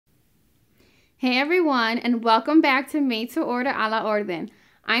Hey everyone, and welcome back to Made to Order a la Orden.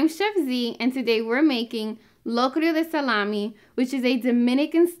 I'm Chef Z, and today we're making Locrio de Salami, which is a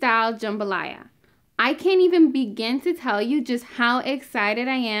Dominican style jambalaya. I can't even begin to tell you just how excited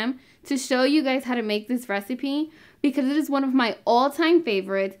I am to show you guys how to make this recipe because it is one of my all-time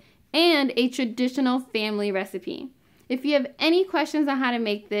favorites and a traditional family recipe. If you have any questions on how to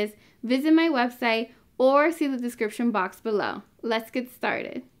make this, visit my website or see the description box below. Let's get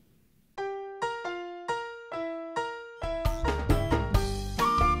started.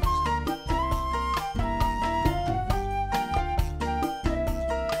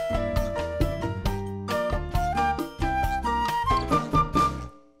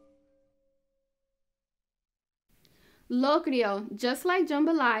 Locrio, just like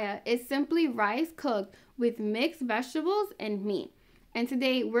jambalaya, is simply rice cooked with mixed vegetables and meat. And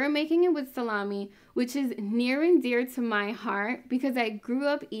today we're making it with salami, which is near and dear to my heart because I grew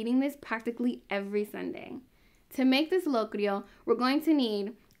up eating this practically every Sunday. To make this locrio, we're going to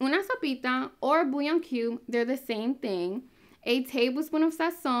need una sopita or bouillon cube, they're the same thing, a tablespoon of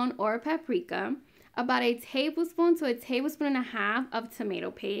sazon or paprika, about a tablespoon to a tablespoon and a half of tomato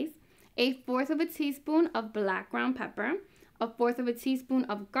paste, a fourth of a teaspoon of black ground pepper, a fourth of a teaspoon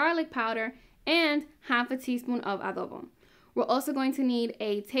of garlic powder, and half a teaspoon of adobo. We're also going to need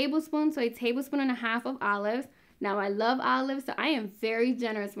a tablespoon to a tablespoon and a half of olives. Now, I love olives, so I am very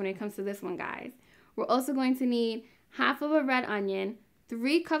generous when it comes to this one, guys. We're also going to need half of a red onion,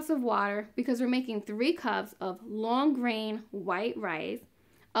 3 cups of water, because we're making 3 cups of long grain white rice,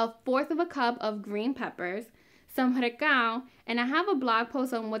 a fourth of a cup of green peppers, some recao, and I have a blog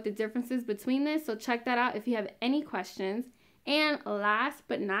post on what the difference is between this, so check that out if you have any questions. And last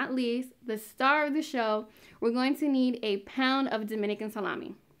but not least, the star of the show, we're going to need a pound of Dominican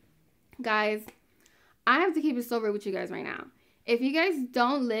salami. Guys, I have to keep it so real with you guys right now. If you guys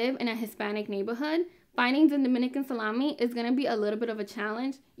don't live in a Hispanic neighborhood, finding the Dominican salami is going to be a little bit of a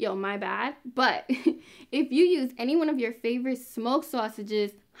challenge. Yo, my bad. But if you use any one of your favorite smoked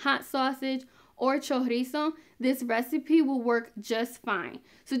sausages, hot sausage, or chorizo, this recipe will work just fine.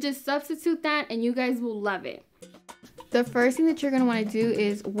 So just substitute that and you guys will love it. The first thing that you're going to want to do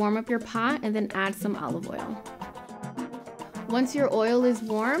is warm up your pot and then add some olive oil. Once your oil is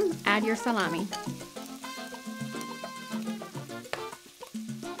warm, add your salami.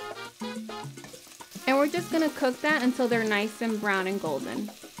 And we're just going to cook that until they're nice and brown and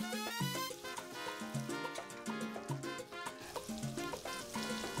golden.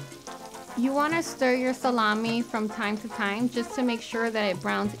 You want to stir your salami from time to time just to make sure that it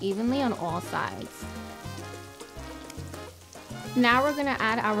browns evenly on all sides. Now we're going to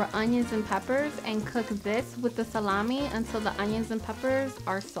add our onions and peppers and cook this with the salami until the onions and peppers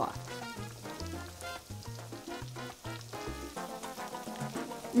are soft.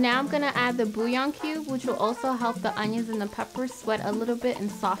 Now I'm going to add the bouillon cube, which will also help the onions and the peppers sweat a little bit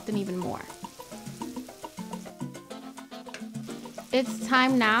and soften even more. It's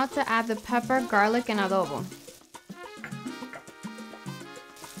time now to add the pepper, garlic, and adobo.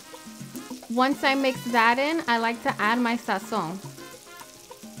 Once I mix that in, I like to add my sazon.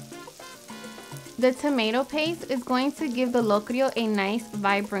 The tomato paste is going to give the locrio a nice,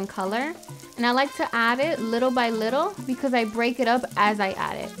 vibrant color. And I like to add it little by little because I break it up as I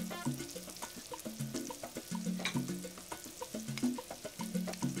add it.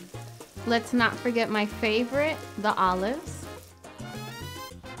 Let's not forget my favorite, the olives.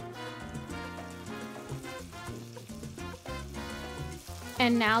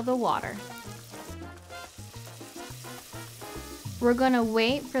 And now the water. We're gonna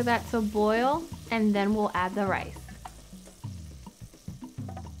wait for that to boil and then we'll add the rice.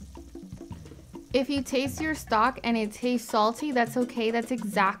 If you taste your stock and it tastes salty, that's okay. That's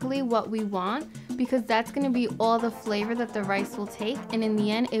exactly what we want because that's gonna be all the flavor that the rice will take, and in the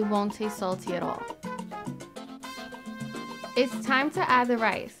end, it won't taste salty at all. It's time to add the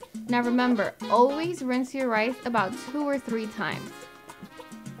rice. Now remember, always rinse your rice about 2 or 3 times.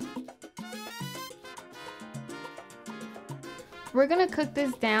 We're gonna cook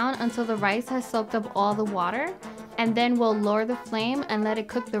this down until the rice has soaked up all the water, and then we'll lower the flame and let it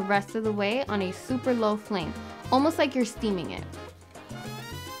cook the rest of the way on a super low flame, almost like you're steaming it.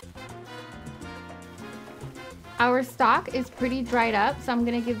 Our stock is pretty dried up, so I'm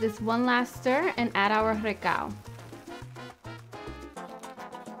gonna give this one last stir and add our recao.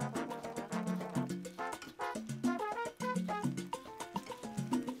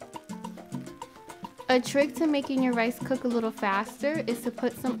 A trick to making your rice cook a little faster is to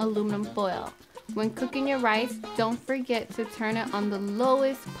put some aluminum foil. When cooking your rice, don't forget to turn it on the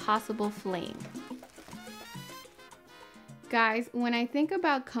lowest possible flame. Guys, when I think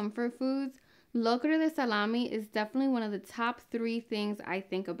about comfort foods, Locrio de Salami is definitely one of the top 3 things I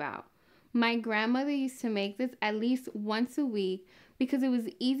think about. My grandmother used to make this at least once a week because it was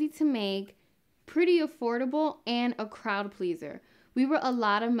easy to make, pretty affordable, and a crowd pleaser. We were a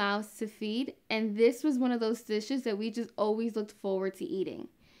lot of mouths to feed, and this was one of those dishes that we just always looked forward to eating.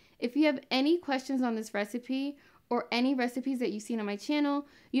 If you have any questions on this recipe or any recipes that you've seen on my channel,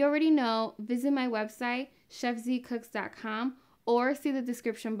 you already know, visit my website, chefzcooks.com, or see the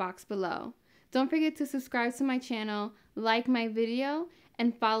description box below. Don't forget to subscribe to my channel, like my video,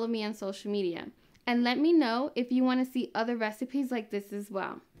 and follow me on social media. And let me know if you want to see other recipes like this as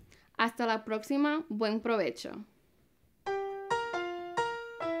well. Hasta la próxima, buen provecho.